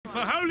for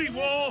holy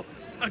war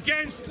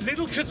against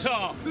little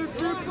Qatar.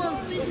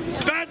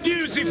 Bad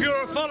news if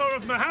you're a follower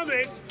of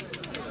Muhammad,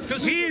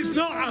 because he is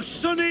not a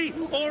Sunni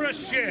or a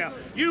Shia.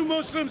 You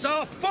Muslims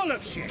are full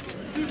of shit.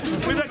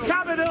 With a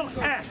capital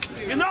S.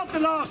 You're not the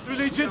last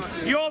religion,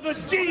 you're the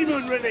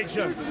demon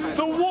religion,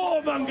 the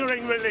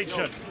warmongering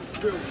religion.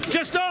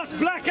 Just ask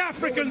black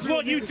Africans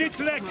what you did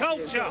to their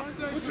culture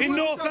in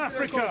North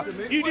Africa.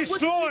 You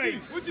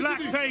destroyed black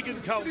pagan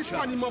culture.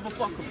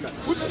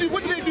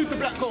 What did they do to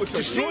black culture?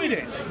 Destroyed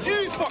it.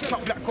 Jews fucked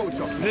up black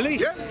culture. Really?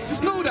 Yeah?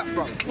 Just know that,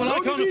 bro. Well, I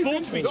can't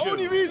afford to be Jew. The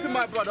only reason,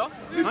 my brother...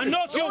 I'm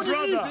not your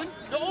brother.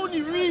 The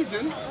only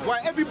reason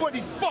why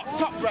everybody's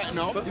fucked up right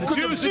now is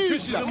because Jews,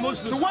 Christians and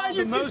Muslims. So why are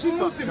you dissing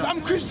Muslims?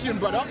 I'm Christian,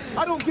 brother.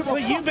 I don't give a fuck.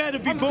 Well, you better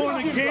be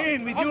born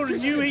again with your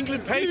New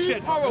England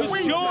patriot.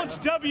 Because George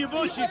W.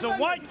 Bush is a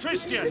white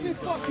Christian.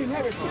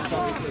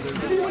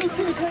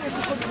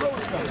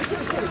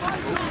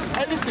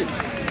 Hey, listen.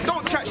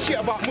 Don't chat shit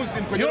about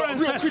Muslims. Your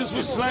ancestors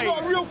were slaves.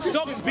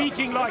 Stop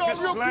speaking like a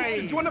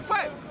slave. Do you want to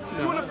fight?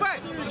 Do you want to fight?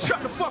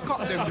 Shut the fuck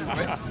up then,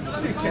 man.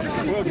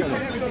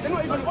 They're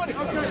not even on it.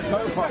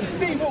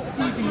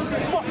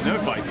 No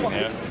fighting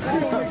here.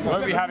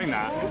 Won't be having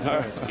that.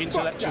 No.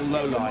 Intellectual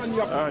lowlife.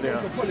 Oh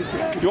dear.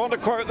 You want to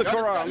quote the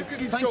Quran?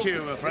 Thank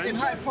you, my friend.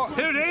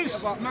 Here it is.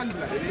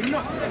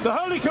 The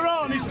Holy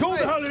Quran is called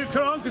the Holy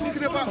Quran because it's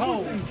full of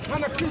holes.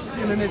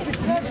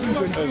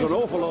 There's an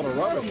awful lot of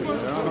rubbish in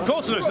there. Of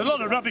course there's a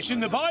lot of rubbish in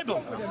the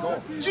Bible.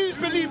 Jews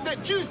believe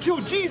that Jews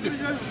killed Jesus.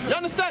 You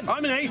understand?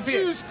 I'm an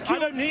atheist. I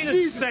don't need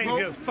a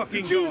saviour,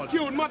 fucking Jews God.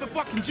 killed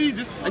motherfucking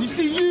Jesus, and you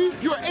see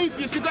you're an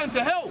atheist, you're going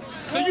to hell.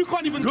 So you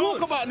can't even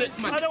talk about next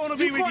man. I don't want to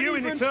be with you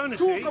in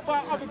eternity. Talk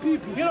about other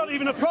people. You're not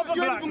even a proper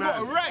you black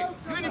man.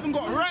 You ain't even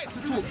got a right to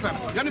talk, fam.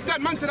 You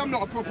understand? Man said I'm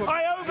not a proper...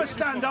 I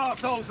overstand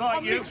arseholes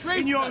like you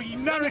in your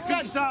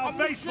American-style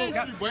baseball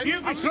cap.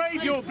 You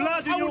betrayed your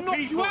blood and your people. I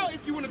will knock you out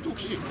if you want to talk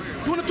shit.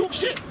 You want to talk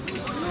shit?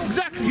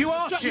 Exactly. You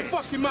are shut shit. Your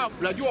fucking mouth,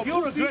 blood.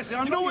 You're aggressive.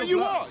 You know what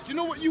you are? Do you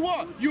know what you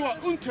are? You are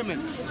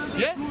Untermensch.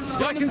 Yeah?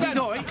 You understand?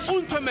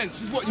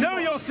 Untermensch is what you are. No,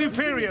 you're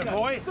superior,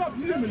 boy. Stop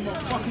human,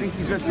 motherfucker. I think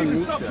he's read some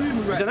Nietzsche.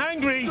 He's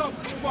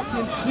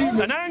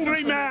an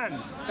angry man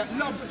that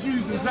loves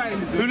Jews and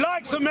Zionism. who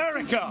likes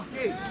America,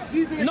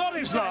 not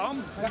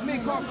Islam. That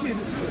make our kids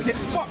get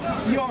fucked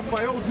up the arse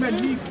by old men.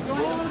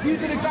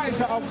 These are the guys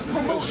that are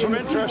promoting... Some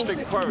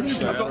interesting quotes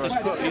there. I've got this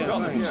book,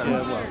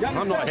 yeah.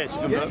 I'm not here to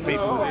convert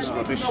people with this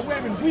rubbish. We're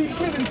wearing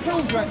women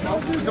clothes right now.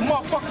 There's a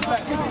motherfucker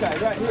like this guy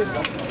right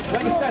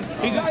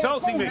here. He's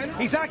insulting me.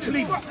 He's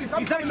actually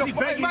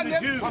begging the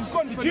Jews.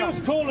 The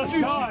Jews call us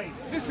guys.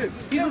 Listen,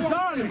 he's a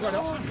Zionist.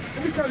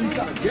 Let me tell you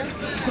something, yeah?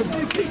 Because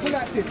these people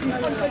like this, these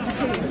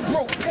uneducated,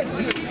 broke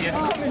peasants,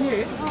 come in here,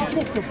 you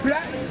talk to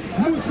black,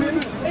 Muslim,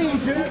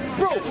 Asian,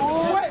 bro,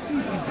 white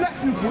people, black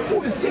people,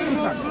 all the same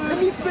time. Let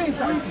me explain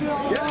something,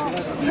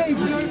 yeah?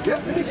 Slavery, yeah?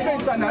 Let me explain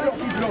something that a lot of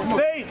people don't know.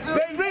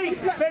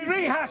 They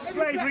rehashed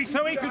slavery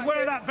so he could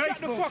wear that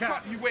baseball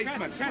cap. You waste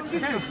man.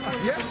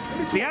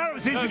 The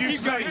Arabs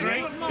introduced slavery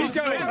in North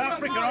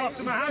Africa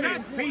after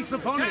Muhammad. Peace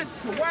upon him.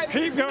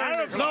 Keep going.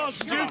 Arabs aren't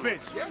stupid.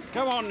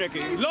 Come on,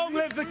 Nicky. Long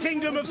live the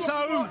kingdom of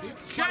Saud.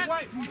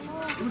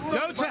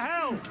 Go to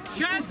hell.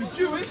 The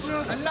Jewish,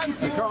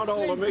 Atlantic. You can't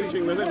hold a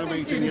meeting within a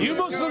meeting. You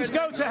Muslims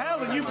go to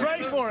hell and you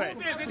pray for it.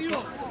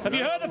 Have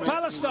you heard of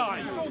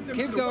Palestine?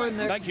 Keep going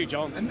there. Thank you,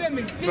 John. And then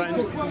they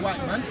scapegoat the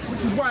white man,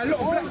 which is why a lot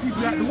of black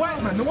people like the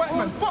white man. The white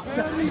man, fuck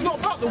that. It's not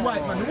about the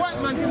white man. The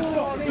white man didn't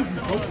start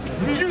slavery, bro.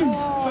 The Jews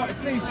started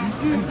slavery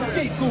and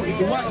scapegoated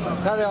the white man.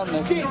 Carry on,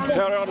 Nick.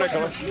 Carry on,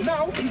 Nicholas.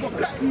 Now, you've got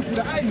black people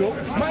that I know,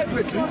 my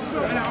brethren,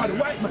 and are the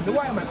white man, the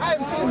white man. I am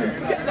telling you,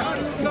 forget that.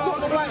 It's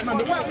not the white man.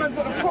 The white man's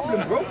got a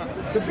problem, bro.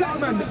 The black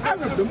man, the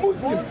Arab, the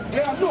Muslim,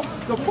 they are not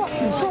the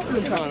fucking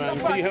problem. Come on, man.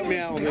 Can you help me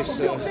out on this?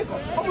 I'm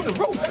on the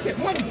road, I get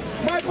money.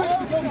 My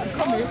brethren told me to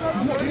come here,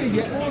 he's not here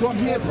yet, so I'm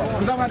here, bro.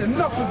 Because I've had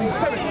enough of these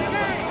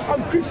heretics.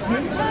 I'm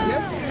Christian,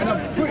 yeah, and I'm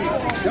British.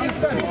 You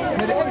understand?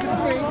 And at the end of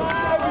the day,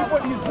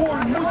 everybody is born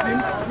Muslim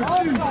for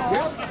Jews,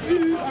 yeah?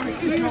 Jews are in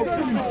Israel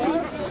killing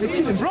Jews, they're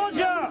killing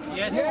Roger!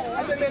 Yes. Yeah,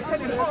 and then they're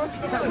telling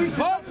us that we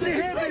Vote to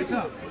him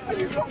later. Are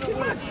you fucking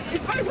mad?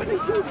 If I went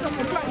and killed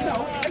someone right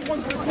now,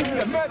 everyone's going to call me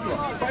a murderer.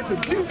 But if a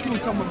Jew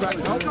killed someone right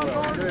now,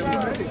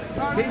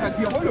 they had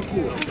the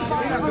Holocaust.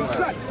 They had the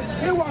blood.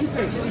 You know what I'm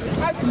saying?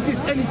 I can diss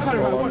any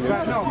colour I want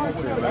right now.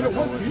 I don't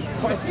want to,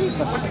 but it's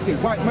easy. I can say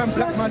white man,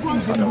 black man,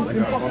 Indian,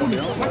 Muslim,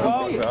 fuck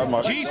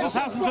all. Jesus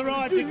hasn't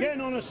arrived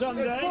again on a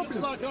Sunday.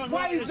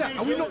 Why is that?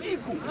 Are we not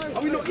equal?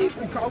 Are we not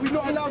equal? Are we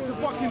not allowed to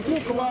fucking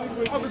talk about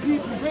other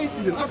people's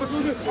racism?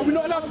 Are we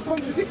not allowed to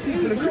contradict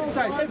people and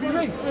criticise every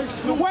race?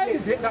 So why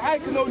is it that I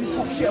can only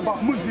talk shit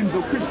about Muslims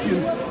or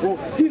Christians or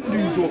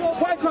Hindus, or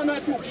why can't I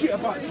talk shit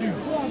about Jews?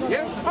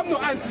 Yeah? I'm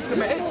not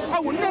anti-Semitic. I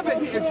will never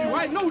hit a Jew.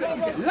 I know that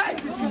you get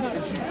life if you hit a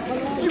Jew.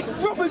 If you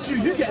rob a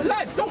Jew, you get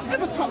life. Don't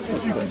ever touch a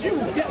Jew because you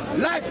will get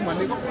life, my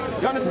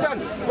nigga. You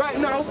understand? Right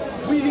now,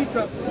 we need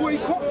to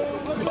boycott,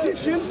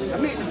 politicians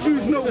that make the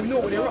Jews know we know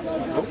what they're up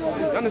to, bro.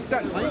 You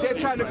understand? They're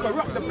trying to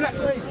corrupt the black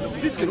race.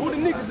 Listen, all the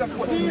niggas that's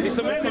what It's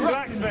a men in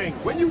black thing.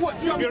 When you watch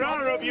if you're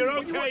Arab, you're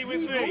okay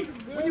with me.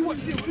 When you watch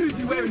Lil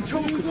Uzi wearing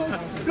chokers,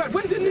 like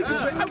when the niggas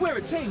wear, I wear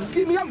a chain. You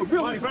see me, I'm a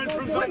real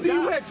nigga. When do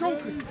you wear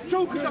chokers?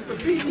 Chokers are for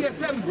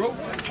BDSM, bro.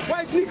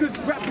 Why is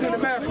niggas rapping in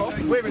America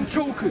wearing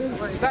chokers?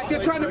 Like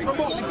they're trying to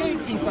promote the gay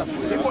thing,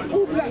 fam. They want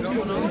all black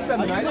people to be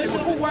feminized. They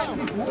want all white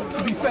people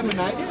to be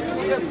feminized.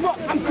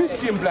 I'm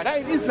Christian, blood. I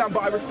ain't Islam,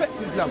 but I respect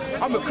Islam.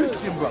 I'm a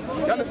Christian, bro.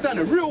 You understand?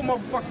 A real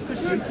motherfucking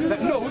Christian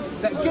that knows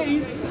that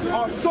gays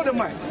are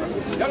sodomites.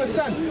 You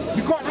understand?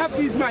 You can't have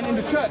these men in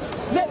the church.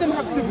 Let them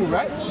have civil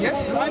rights, yes?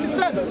 I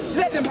understand.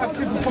 Let them have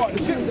civil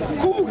partnership.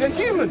 Cool, they're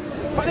human.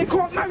 But they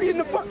can't marry in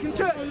the fucking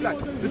church, blood.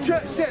 The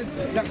church says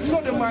that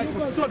sodomites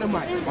are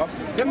sodomites, bro.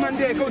 Them man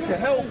there go to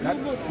hell, blood.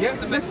 Yes?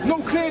 There's no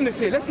clearness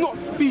here. Let's not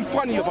be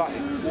funny about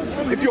it.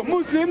 If you're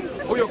Muslim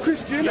or you're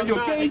Christian and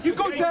you're gay, you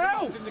go to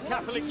hell. In the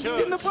Catholic Church.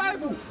 It's in the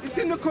Bible. It's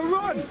in the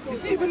Quran.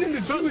 It's even in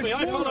the Trust Jewish me,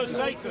 I follow Torah.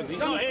 Satan. He's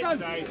not here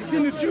today. It's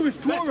in the Jewish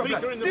Torah.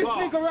 speaker in the This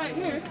bar. nigga right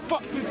here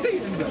fucks with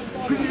Satan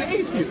because he's an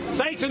atheist.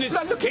 Satan is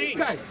Like, look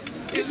king. at this guy.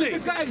 This Isn't is he?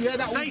 the guy here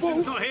that Satan's will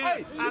vote. not here,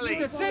 Hey, Ali.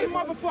 this is the same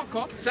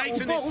motherfucker. Satan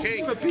that will is vote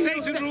king. for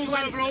Satan rules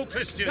pedosexuality. over all You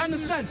Christians.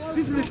 understand?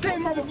 This is the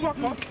same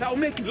motherfucker that will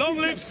make his Long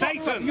kids live get fucked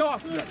up Satan. the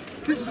arse, blood.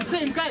 This is the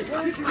same guy.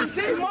 This is the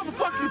same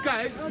motherfucking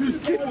guy whose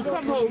kid will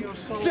come home.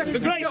 The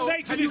great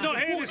Satan is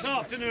not here this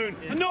afternoon,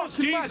 and not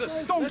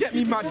Jesus. Don't get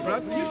me mad,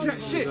 blood. You said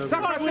shit. That's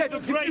what I I'm said.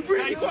 with the great If you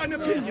really Satan. got an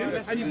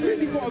opinion and you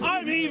really got a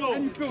I'm evil.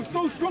 and you feel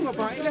so strong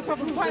about it, let's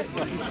have a fight,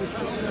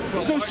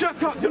 blood. So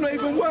shut up. You're not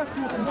even worth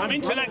talking. I'm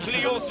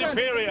intellectually your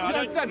superior. I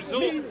don't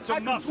resort to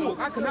muscle.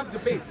 I can have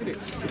debates, innit?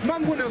 If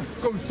man wanna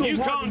go so You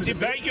hard can't with it,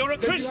 debate, you're a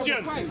then we have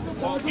Christian.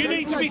 fight. You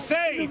need to be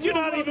saved, you're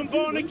not even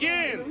born The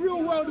again.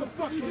 real world of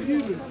fucking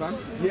humans, fam.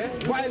 Yeah?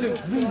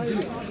 Violence rules,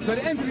 innit? So at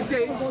the end of the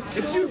day,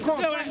 if you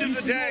can't No end of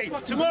the day.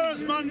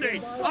 Tomorrow's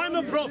Monday. I'm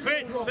a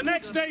prophet. The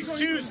next day's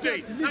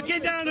Tuesday. Now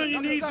get down on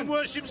your knees and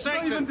worship you don't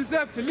even Satan.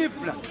 deserve to live,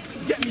 blood.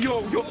 Get me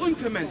your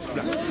Untermensch,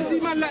 blood. You see,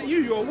 man like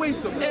you're a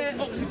waste of air,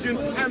 oxygen,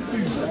 and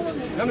food, blood.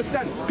 You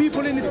understand?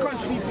 People in this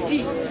country need to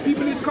eat.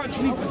 People in this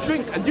country need to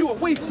drink, and you are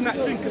wasting that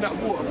drink and that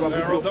water, brother.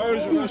 There are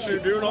those of us who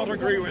do not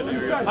agree with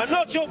you. I'm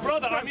not your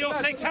brother, I'm your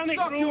satanic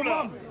Suck your ruler.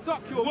 mum.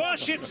 Suck your mum.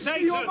 Worship See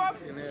your Satan. mum?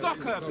 Suck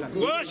her, blood.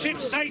 Worship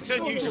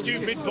Satan, you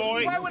stupid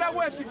boy. Why would I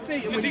worship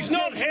Satan when Because he's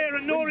not here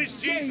and nor is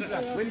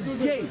Jesus. When he's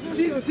gay?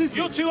 Jesus is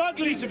You're too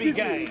ugly to be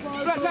gay.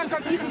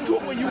 Like you can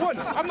talk what you want.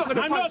 I'm not going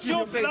to I'm not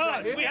your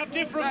blood. We have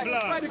different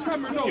blood.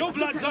 Your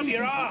blood's up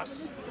your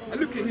ass. And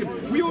look at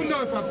him. We all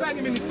know if I bang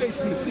him in his face, he's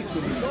going to stick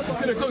to me. He's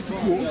going to go to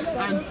court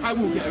and I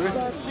will get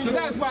arrested. So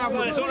that's why I'm...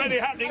 Well, it's already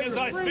happening as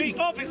I speak.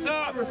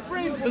 Officer,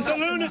 there's a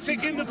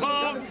lunatic in the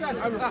park.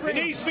 He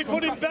needs to be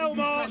put in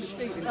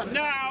Belmarsh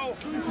now.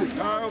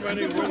 How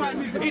many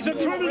women? He's a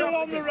criminal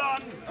on the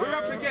run. We're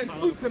up against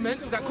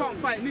Untermensch that can't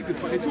fight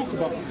niggas, but they talk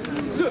about us.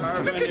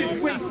 Look at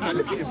his waist, man.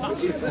 Look at him.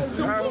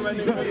 How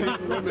many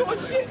women?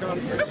 Oh shit! Look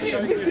at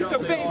him. This is the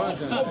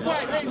face of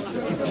white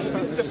racism.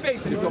 This is the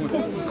face, and if you're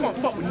pussy, you can't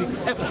fuck with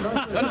niggas ever.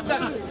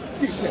 Understand?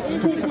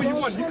 Talk what you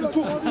want. You can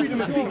talk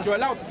freedom of speech. You're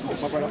allowed to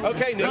talk, my brother.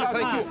 Okay, Neil,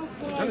 thank you.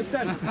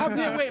 Understand? I'm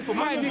here waiting for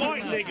my I'm a niggas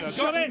white nigga, to got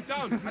shut me it?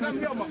 down, and I'm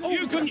here on my own.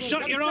 You can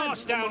shut your Understand?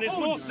 arse down. On There's my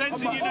more own. sense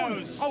On in my your own.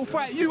 nose. I'll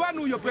fight you and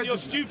all your brothers. Your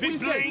stupid What you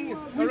bling say?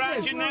 What you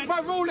around say? your neck.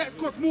 My Rolex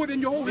costs more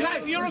than your whole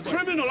life. You're a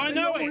criminal, I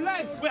know Your whole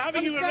life. it. We're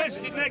having you Understand?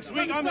 arrested next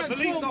week. I'm a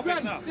police 12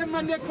 grand. officer. Them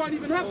man there can't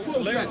even have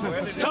 12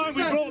 grand. It's time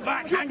we brought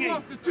back hanging.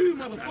 After two,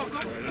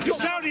 motherfucker.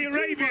 Saudi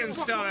Arabian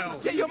style.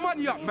 Get your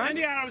money up, man. And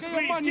the Arabs, Get your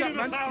please, money give up, him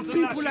man. 1,000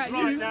 People lashes like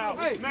right you, now.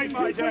 hey, Make my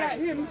people like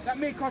day. him that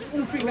make us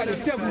all think that the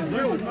devil is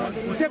real.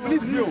 The devil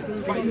is real.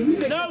 But he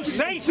makes No, us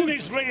think Satan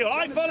is real.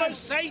 I follow Come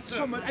Satan.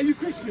 on, are you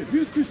Christian?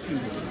 Who's Christian?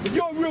 If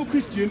you're a real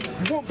Christian,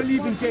 you won't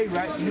believe in gay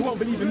rights and you won't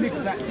believe in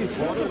niggas like this.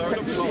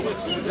 Check this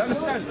shit. You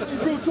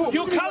understand? Real talk.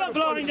 You're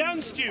colourblind and Are you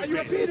a stupid.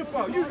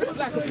 paedophile? You look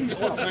like a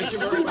paedophile. Thank you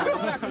very much. You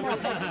look like a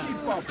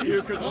paedophile.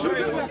 You could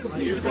say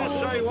what you could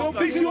say what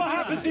This is what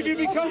happens if you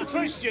become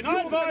Christian.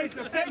 I advise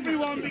that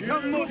everyone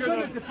become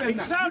Muslim in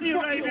Saudi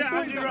Arabia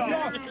and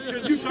Iraq.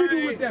 You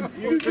fiddle with them.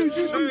 You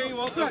say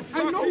what the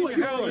I know what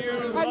you're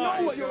on. I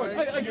know what you're on.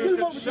 I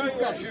zoom over to this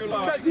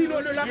guy. Does he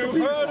not look like a You've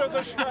heard of paedophile?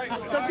 the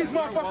statement. Does this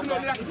motherfucker not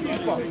look like a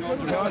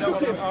paedophile?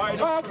 Look at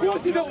him. Of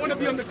course he don't want to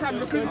be on the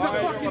camera because he's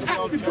a fucking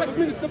active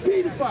Westminster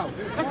paedophile.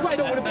 That's why he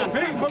don't want to be on the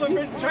camera. People have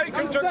been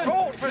taken to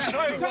court for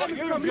saying what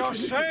you've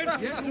just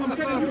said. Yeah, I'm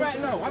telling you right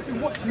now, I've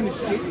been watching this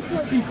shit,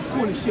 these people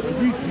calling shit on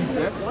YouTube,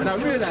 yeah, and I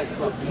realised,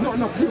 there's not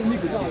enough real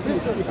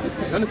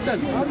niggas. You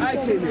understand? I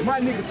came here, my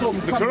niggas told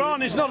me. The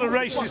Quran is not a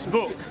racist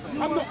book.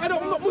 I'm not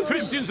Muslim.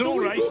 Christians are all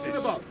So what are you talking racist.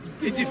 about?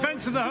 in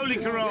defence of the Holy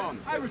Quran.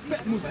 I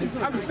respect Muslims.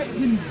 I respect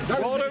Hindus.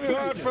 What have you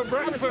had for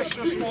breakfast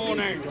this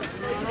morning?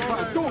 But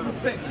I don't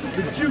respect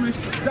the Jewish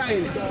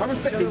Zionists. I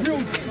respect the real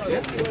Jews, yeah?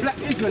 The black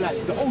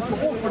Israelites, the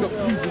ultra-Orthodox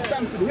Jews in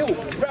Stamford Hill,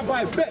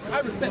 Rabbi Beck. I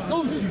respect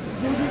those Jews.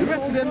 The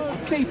rest of them are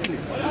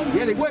Satanists.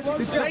 Yeah, they worship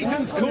the devil.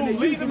 Satan's cool,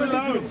 leave them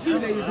alone.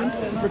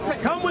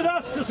 Come with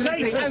us to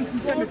Satan.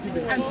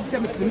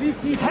 Anti-Semitism.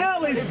 Leave people.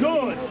 Hell is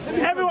good.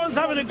 Everyone's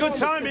having a good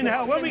time in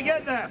hell. When we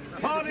get there,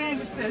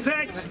 parties,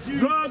 sex,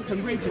 drugs,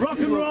 rock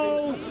and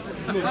roll,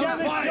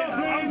 Janis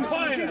Joplin,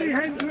 Jimi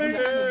Hendrix,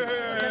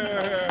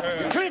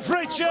 Cliff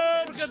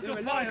Richard,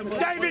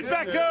 David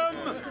Beckham,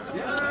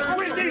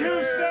 Whitney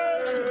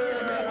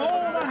Houston,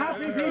 all the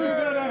happy people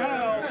go to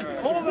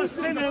hell, all the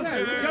sinners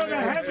go to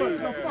heaven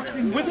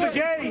with the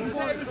gays.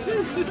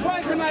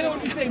 Why can I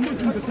only say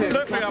Muslims are terrorists?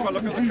 Let me have a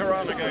look at the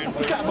Quran again,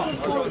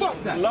 please. Fuck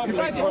that. Lovely If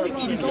I get quotes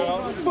kicked,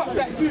 yourself. fuck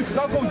that Jew, because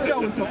I'll go to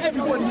jail and tell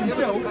everybody in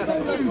jail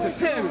that Jews are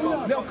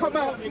terrorists. They'll come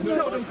out and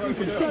tell them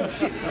people the same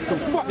shit. So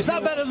fuck Is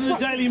that better than the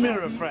Daily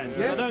Mirror, friends?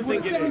 yeah? I don't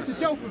think it You want to send me is. to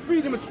jail for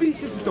freedom of speech?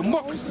 This is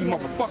democracy,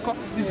 motherfucker.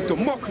 This is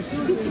democracy.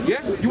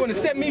 Yeah? You want to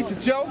send me to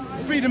jail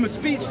for freedom of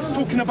speech,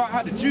 talking about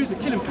how the Jews are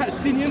killing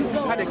Palestinians,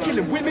 how they're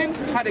killing women,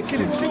 how they're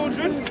killing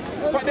children?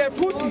 But they're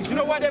pussies. You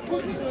know why they're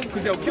pussies?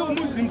 Because they'll kill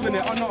Muslims when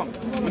they're unarmed,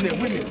 when they're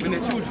women, when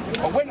they're children.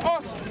 But when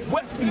us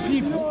Western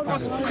people,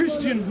 us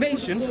Christian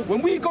nation,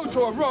 when we go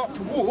to Iraq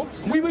to war,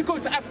 we go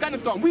to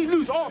Afghanistan, we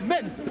lose our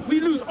men. We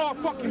lose our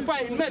fucking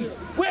fighting men.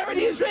 Where are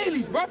the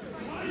Israelis, bruv?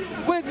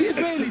 Where's the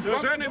Israelis,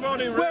 Does bruv?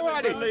 anybody Where really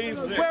are they? believe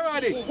this? Where are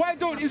they? Why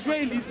don't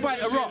Israelis fight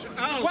Iraq?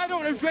 Why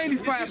don't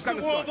Israelis fight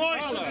Afghanistan?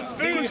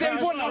 Because they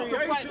want us to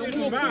fight the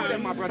war for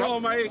them, my brother. You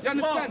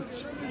understand?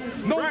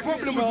 No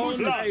problem with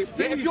Muslims.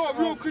 If you're a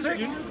real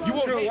Christian, you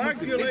won't hate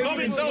Muslims. Stop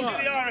insulting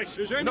the Irish.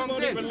 Does You know what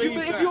I'm anybody saying?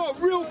 believe If you're a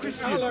real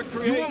Christian,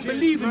 you won't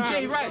believe in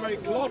gay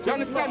rights. You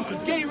understand?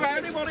 Because gay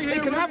rights, they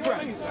can have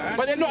rights,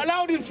 but they're not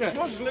allowed in church.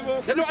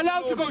 They're not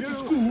allowed to go to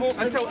school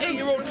and tell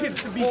 8-year-old kids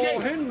to be gay.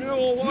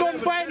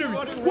 Non-binary.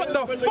 What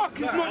the fuck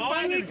is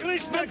non-binary?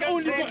 Man's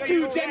only got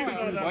 2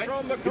 genders, right?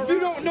 If you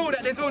don't know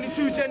that there's only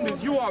 2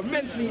 genders, you are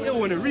mentally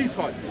ill and a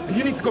retard. And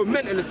you need to go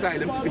mental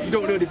asylum if you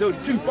don't know there's only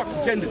 2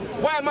 fucking genders.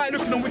 Why am I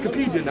looking on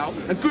Wikipedia now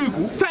and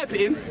Google, type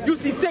it in, you'll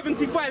see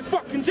 75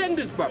 fucking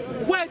genders, bro.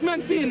 Why is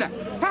man seeing that?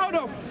 How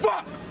the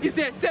fuck is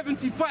there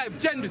 75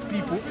 genders,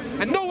 people?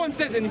 And no one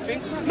says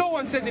anything. No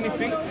one says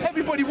anything.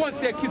 Everybody wants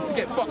their kids to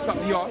get fucked up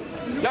the arse.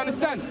 You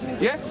understand?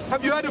 Yeah?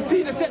 Have you heard of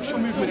pedosexual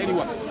movement,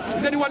 anyone?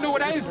 Does anyone know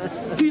what that is?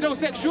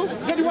 Pedosexual?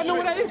 Does anyone know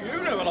what that is?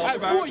 You know a lot I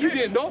about thought you it.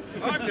 didn't know.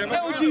 I've never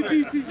heard of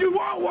LGBT, you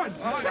are one!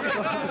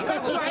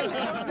 That's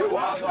right. You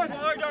are one!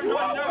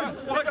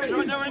 Why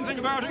don't I know anything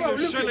about it,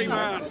 you silly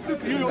man?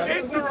 You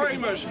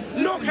ignoramus!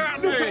 Look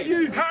at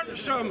me!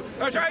 Handsome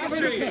at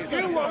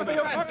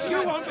 80!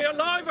 You won't be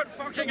alive at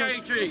fucking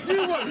 80!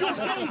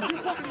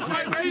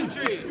 I'm 80!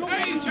 80!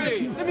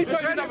 Let me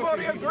tell Does you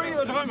anybody agree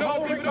that I'm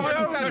holding my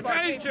own at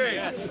 80?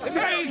 80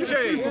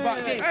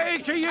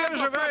 years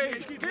of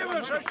age! Give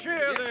us a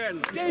cheer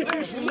then!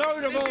 This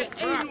load of old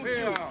crap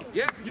here!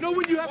 Yeah? You know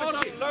when you have What a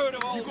a shit, load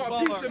of you old got a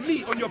piece bollocks. of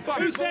meat on your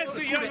bum. Who says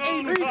the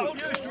young old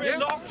folks used to be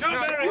locked up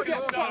Now, if you get American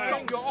fucked style?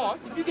 up your arse,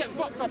 if you get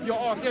fucked up your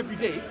arse every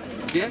day,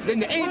 yeah, then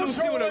the anal What's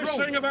seal all this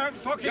erodes. thing about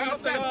fucking You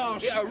up the understand?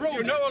 arse? It erodes.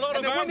 You know a lot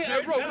And then about when it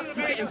it. erodes, you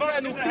get Being fucked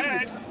internal in the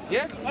head. bleeding.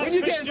 Yeah? When That's you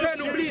get Christian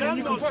internal bleeding,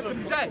 you can Jewish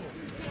possibly die.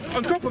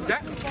 On top of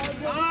that,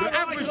 the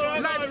average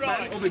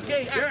lifespan of a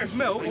gay active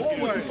male is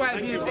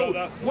 45 years old.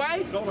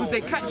 Why? Because they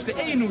catch the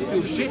anal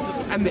seal shit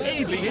and the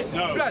AIDS shit.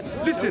 Blood.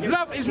 Listen,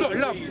 love is not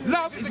love.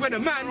 Love is when a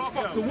man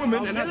fucks a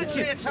woman and has a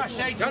kid.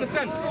 You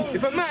understand?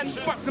 If a man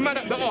fucks a man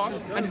up the arse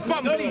and his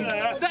bum bleeds,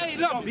 that ain't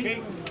love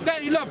me.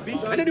 That ain't love me.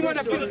 And anyone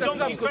that thinks that's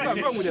love, got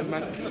something wrong with them,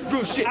 man.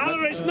 Real shit.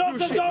 Irish, Man. not Real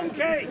the shit.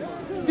 donkey!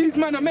 These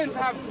men are meant to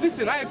have,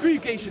 listen, I agree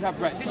gays should have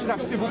rights. They should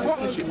have civil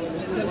partnership.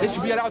 They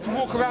should be allowed to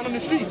walk around on the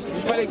streets.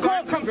 But they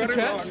can't come to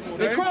church.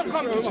 They can't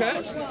come to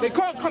church. They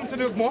can't come to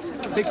the mosque.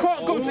 They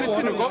can't go to the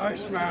synagogue.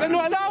 They're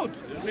not allowed.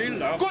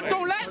 God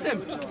don't like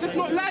them. Let's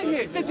not lie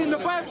here. It says in the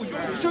Bible.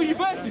 I'll show you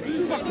verses.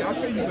 Fuck it, I'll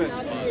show you verses. I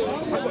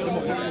got them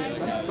up.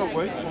 Don't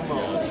worry.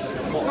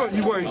 Don't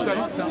you worry, son.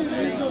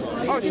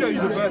 I'll show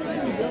you the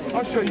verses.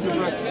 I'll show you the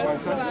verses, my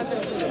son.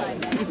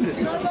 Listen.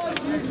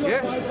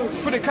 Yeah?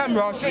 For the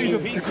camera, I'll show you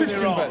the Christian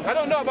verse. I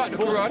don't know about the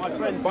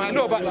Quran, but I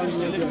know about the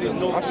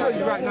Christian. I'll show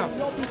you right now.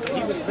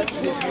 He was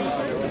sexually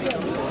abused.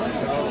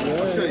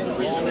 I'll show you.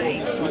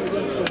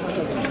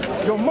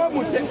 Your mum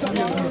was sexually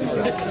abused.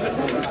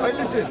 Hey,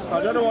 listen.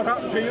 I don't know what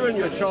happened to you in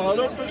your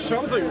childhood, but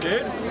something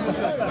did.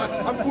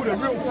 I'm called a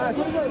real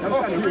person.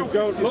 Oh, you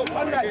don't look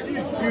like Unlike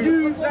it.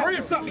 you like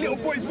to suck little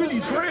boys'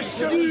 willies.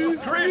 Christians, You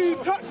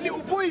touch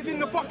little boys in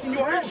the fucking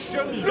your house.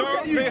 Christians Look don't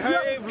at you. You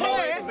behave have like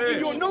hair this. in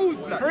your nose,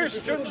 blood.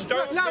 Christians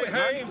don't Allow it,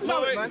 man. behave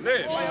Allow it, like man.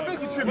 this. I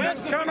beg you, trim That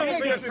that. cannot I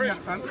beg be you, a trim that,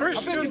 fam.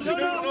 Christian. I beg you, Christians trim do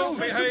your not nose.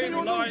 behave Look at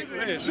your like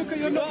nose. this. Look at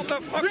your nose. What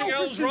the fucking Real hell's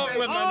Christians wrong behave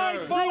with like my I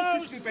nose? follow Real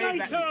Christians behave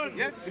like this, Satan!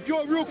 yeah? If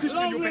you're a real Christian,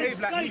 you'll Lovely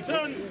behave like me.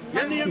 Satan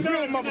Yeah? and the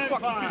Real American motherfucking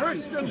Empire.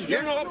 Christians do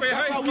Yeah? not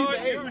That's how behave we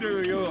like behave.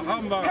 you do, you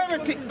humbug.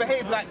 Heretics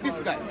behave like this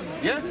guy.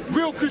 Yeah?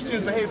 Real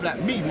Christians behave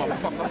like me,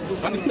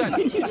 motherfucker. Understand?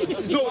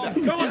 Know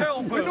that. God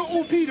help We're us. not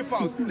all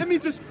paedophiles. Let me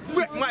just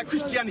wreck my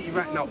Christianity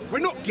right now. We're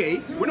not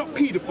gay, we're not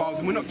paedophiles,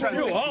 and we're not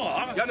transsexual. You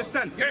are. You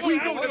understand? Yes, We you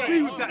don't are.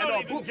 agree with that in You're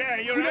our not even book.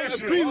 gay, you're We don't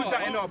actually agree with are.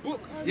 that in our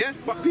book. Yeah?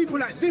 But people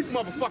like this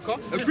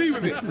motherfucker agree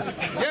with it.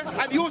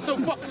 Yeah? And he also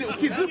fucks little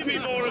kids. Look To at be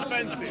him. more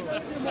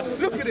offensive.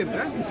 Look at him,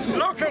 man.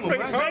 Look at me,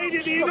 man. Made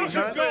in the image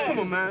of God. Come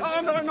on, man.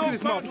 I'm Look at not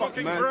this bad motherfucker,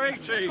 looking man. for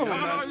 80. Come on,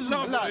 And I man.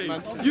 love Relax, it.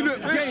 man. You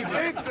look gay,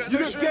 man. You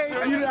look gay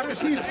and you look like a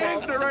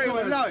paedophile.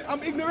 Ignoramus. Allow it.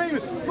 I'm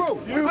ignoramus.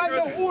 Bro, I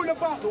know all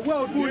about the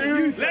world war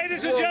youth.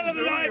 Ladies and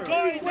gentlemen, I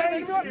advise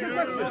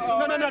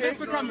No, that's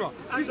the camera.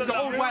 This is an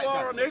old white You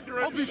are an guy.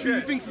 ignorant Obviously, he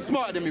shit. thinks he's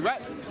smarter than me,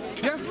 right?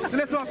 Yeah? So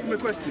let's ask him a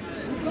question.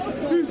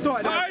 Who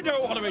started that? I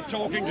don't want to be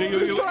talking to you,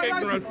 Who you started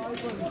ignorant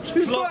ISIS?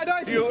 Who started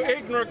ISIS? You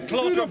ignorant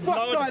clot Who the of fuck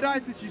blood. started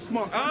ISIS, you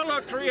smart?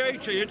 Allah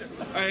created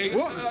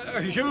What?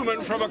 a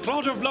human from a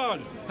clot of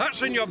blood.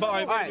 That's in your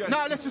Bible. Alright,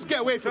 now let's just get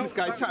away from this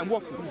guy chatting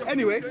waffle.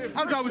 Anyway,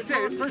 as I was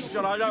saying,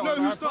 Christian, I don't you know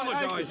know. who I started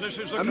apologise. ISIS?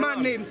 This is the A man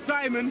Quran. named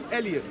Simon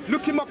Elliott.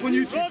 Look him up on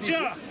YouTube. Roger.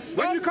 people.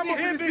 When you come up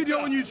with this video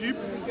on YouTube,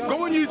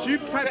 go on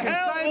YouTube, type in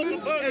hell Simon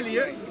was the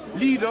Elliott,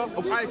 leader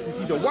of ISIS.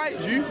 He's a white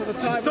Jew.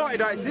 He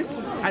started ISIS,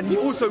 and he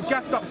also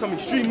gassed up some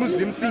extreme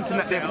Muslims thinking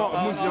that they're part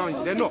of Muslim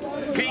army. They're not.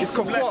 Peace It's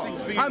and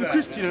blessings for kafar. you I'm there.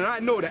 Christian, and I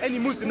know that any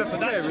Muslim that's a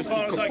that's terrorist is as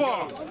far as I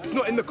kafar. go. It's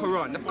not in the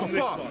Quran. That's On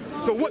this kafar.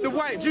 one. So what the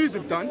white Jews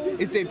have done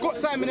is they've got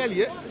Simon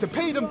Elliott to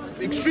pay them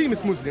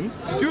extremist Muslims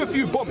to do a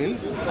few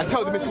bombings and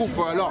tell them it's all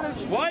for Allah.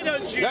 Why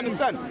don't you You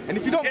understand? And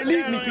if you don't Get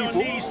believe down me, on your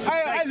people, knees to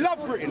I Satan.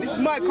 love Britain. This is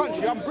my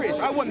country. I'm British.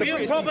 I want the be a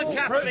British proper people.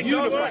 Catholic?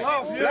 Unified.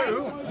 God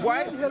Black,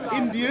 white,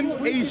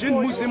 Indian, Asian,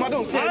 Muslim, I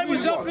don't care. I who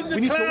was you up are. in the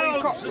We need to wake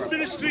clouds up, bro.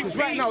 administering Because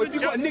right now, peace if you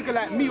got a and nigga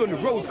like me on the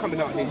roads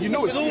coming out here, you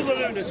know it's with all the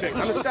serious. lunatics.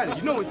 Understand?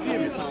 You know it's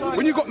serious.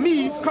 When you got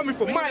me coming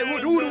from my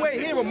hood all the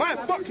way here on my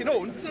fucking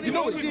own, you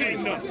know it's serious.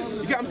 You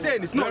get what I'm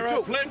saying? It's not There a are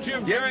joke. plenty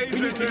of Yeah, gays we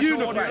need in to this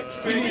unify. audience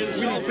We being need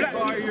insulted black by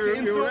people you. to You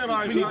influence.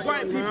 realise We need that,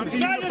 white people man. to That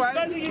is unify.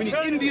 spending We need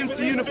eternity Indians with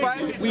to these unify.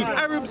 people. We need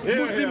Arabs,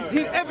 Muslims, we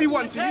need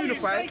everyone to tell you,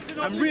 unify Satan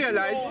on and this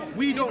realise floor,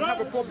 we don't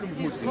have a problem with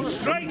Muslims. We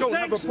Straight don't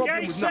have a sex, problem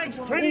gay with sex,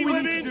 nothing. pretty All we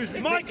need to do is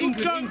women, make Michael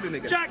England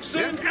again. Jackson,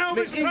 Yeah? Elvis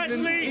Make England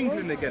Presley,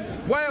 England again.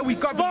 Why are we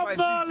governed Bob by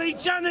Marley,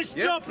 Janis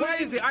yeah? Joplin. Why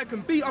is it I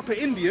can beat up an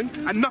Indian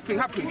and nothing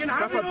happens? can But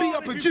have if it I beat all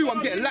up a if Jew, you I'm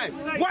want getting to life.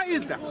 say. Why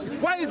is that?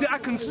 Why is it I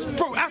can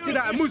throw acid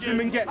at a Muslim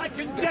and get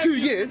 2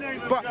 years,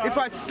 but if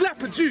I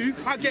slap a Jew,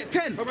 I get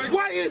 10?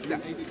 Why is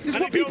that? It's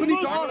And what if you're people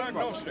need to Muslim, ask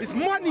about. It's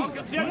money.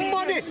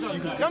 Money.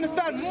 You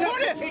understand?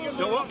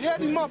 Money. Yeah,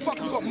 these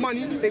motherfuckers got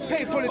money. They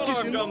pay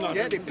politicians. done that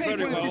Yeah, they pay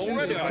very well politicians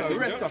already, I to think,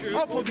 arrest us. don't you?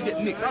 I'll probably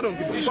get nicked. I don't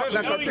give a fuck.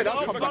 Like I said,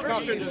 I'll come back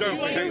out. Christians don't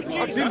behave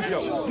like I'm telling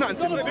you, it's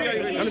nothing to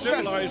me.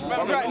 Understand?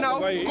 But right now,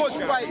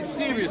 God's fight is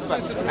serious,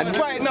 man. And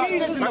right now,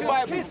 it says in the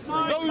Bible,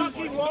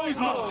 those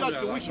must judge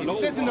the wicked. It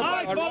says in the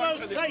I Bible, follow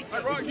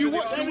Satan. you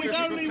watch the There is wicked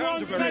only one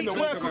doing Satan. the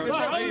work of the The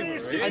devil,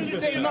 holiest in and you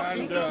say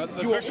nothing, you are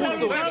There is also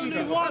only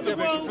evil. one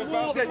World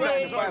War Says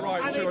that in the III, Bible.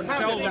 and to it's and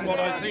tell them happening. what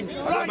I think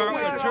about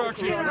the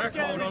church's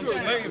record on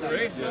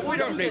slavery. We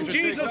don't need to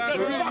Jesus do that.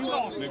 can fuck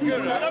off.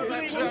 I don't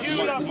believe what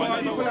you love.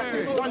 By the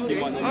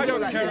way, I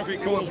don't care if he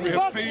calls me a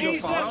Fuck paedophile.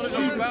 Jesus. It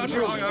doesn't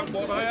matter. I am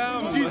what I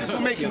am. Jesus will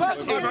make you Fuck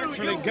happy. I'm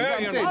actually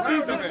gay and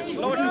proud of it.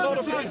 Like a lot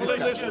of people in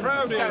this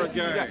crowd here are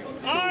gay.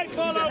 I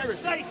follow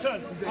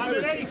Satan. I'm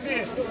an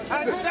atheist.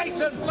 And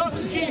Satan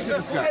fucks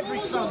Jesus every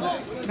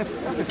Sunday.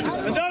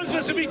 And those of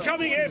us who've been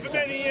coming here for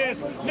many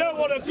years know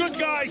what a good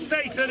guy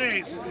Satan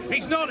is.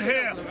 He's not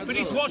here, but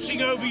he's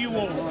watching over you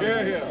all.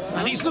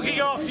 And he's looking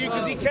after you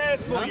because he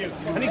cares for you.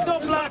 And he's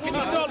not black and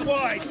he's not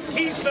white.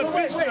 He's the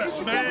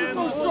businessman.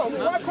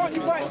 Why can't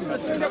you fight me?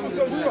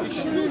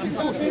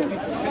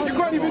 You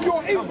can't even,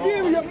 you're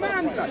inferior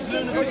man, lad.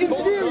 You're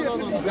inferior to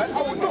me, lad.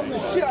 I will knock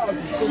the shit out of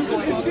you.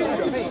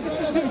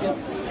 Inferior.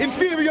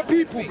 Inferior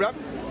people, bruv.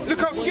 Look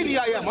how skinny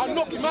I am. I'll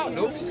knock him out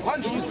though.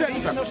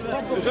 100%,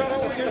 bruv. Is that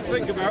all you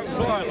think about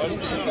violence?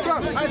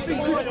 Bruv, I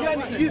think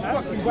Christianity is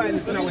fucking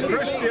violence nowadays.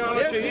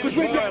 Christianity is Because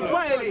we're getting violent.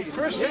 violated.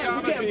 Yeah,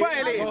 we're getting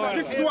violated.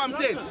 Listen to what I'm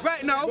saying.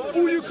 Right now,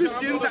 all you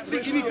Christians that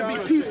think you need to be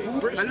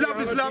peaceful and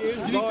love is love, you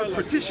need to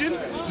petition,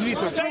 you need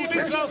to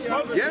protest,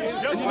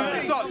 yeah? And you need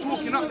to start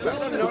talking up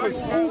that. Because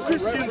all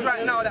Christians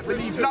right now that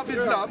believe love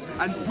is love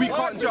and we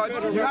can't judge,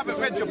 you haven't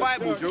read your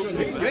Bible, Joe.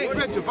 You ain't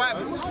read your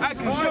Bible. I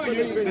can show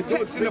you the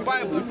text in the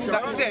Bible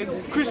that says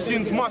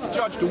Christians must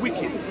judge the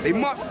wicked. They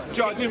must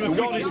judge the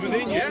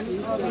wicked. Yeah?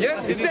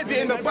 Yeah? It says it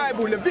in the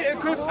Bible,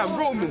 Leviticus and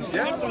Romans,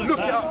 yeah? Look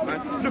it up,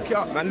 man. Look it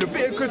up, man.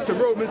 Leviticus to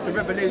Romans to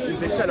Revelations,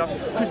 they tell us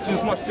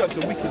Christians must judge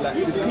the wicked like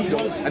this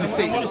pedos and the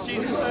Satanists.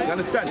 You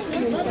understand?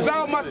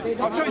 Thou must,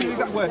 I'll tell you the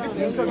exact word.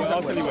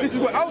 I'll tell you what he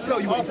said. I'll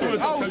tell you what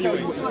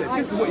he said.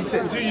 This is what he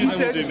said. He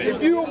said,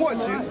 if you are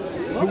watching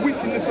the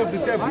wickedness of the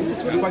devil,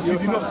 but you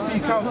do not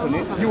speak out on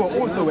it, you are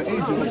also an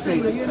agent of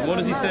Satan. What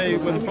does he say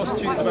when the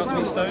prostitute is about to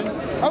be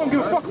stoned? I don't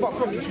give a fuck about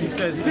prostitutes. He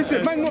says,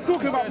 listen, man, not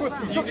talking about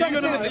prostitutes. Are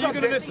you going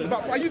to listen?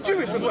 Are you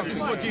Jewish or something? This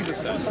is what Jesus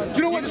says. Do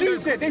you know what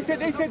Jews said? They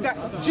said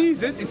that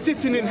Jesus is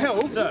sitting in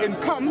hell in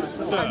cum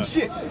and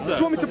shit. Do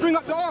you want me to bring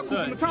up the article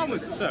from the Talmud?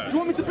 Do you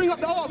want me to bring up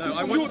the article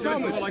from your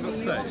Talmud? What I got to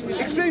say.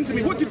 Explain to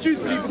me, what did Jews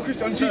believe in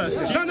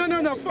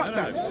Christianity? No, fuck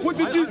that. What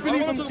did Jews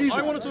believe in Jesus?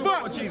 I want to talk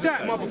about what Jesus says.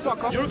 Fuck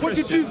that, motherfucker. What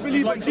did Jews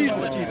believe in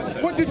Jesus?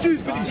 What did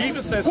Jews believe?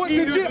 Jesus says,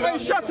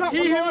 shut up.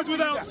 he who is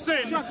without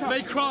sin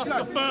may cast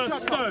the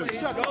first stone.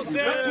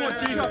 That's what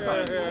Jesus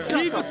says.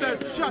 Jesus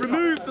says,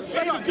 remove the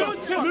speck of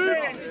dust.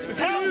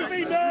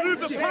 Remove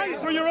the plank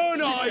from your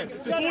own eyes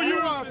before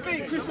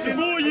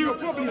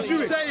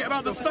you say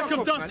about the speck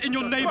of dust in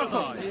your neighbour's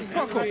eye.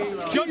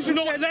 Judge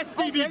not lest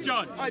he be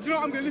judged. Do you know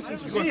what I'm going to listen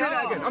to you? Say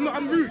that again.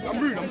 I'm rude.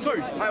 I'm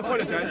sorry. I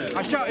apologise.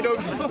 I shouted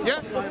over you.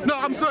 Yeah? No,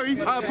 I'm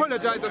sorry. I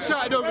apologise. I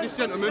shouted over this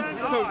gentleman.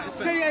 So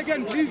say it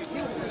again, please.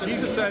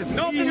 Jesus says,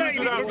 not he the who is lady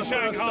without from the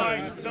first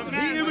Shanghai. stone,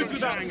 he who is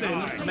without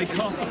sin may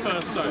cast the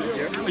first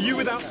stone. Are you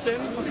without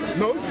sin?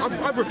 No,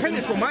 I've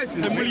repented for my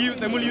sins.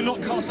 Then will you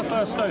not cast the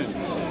first stone?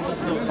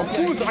 Of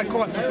course I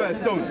cast the first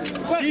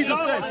stone. Jesus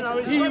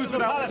says, he who is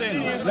without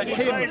sin, let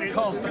him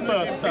cast the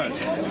first stone.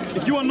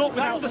 If you are not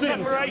without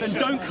sin, then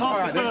don't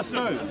cast the first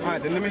stone.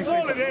 Alright, then let me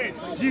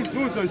explain. Jesus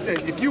also says,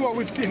 if you are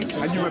with sin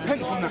and you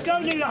repent from that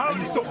sin,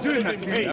 and you stop doing that sin,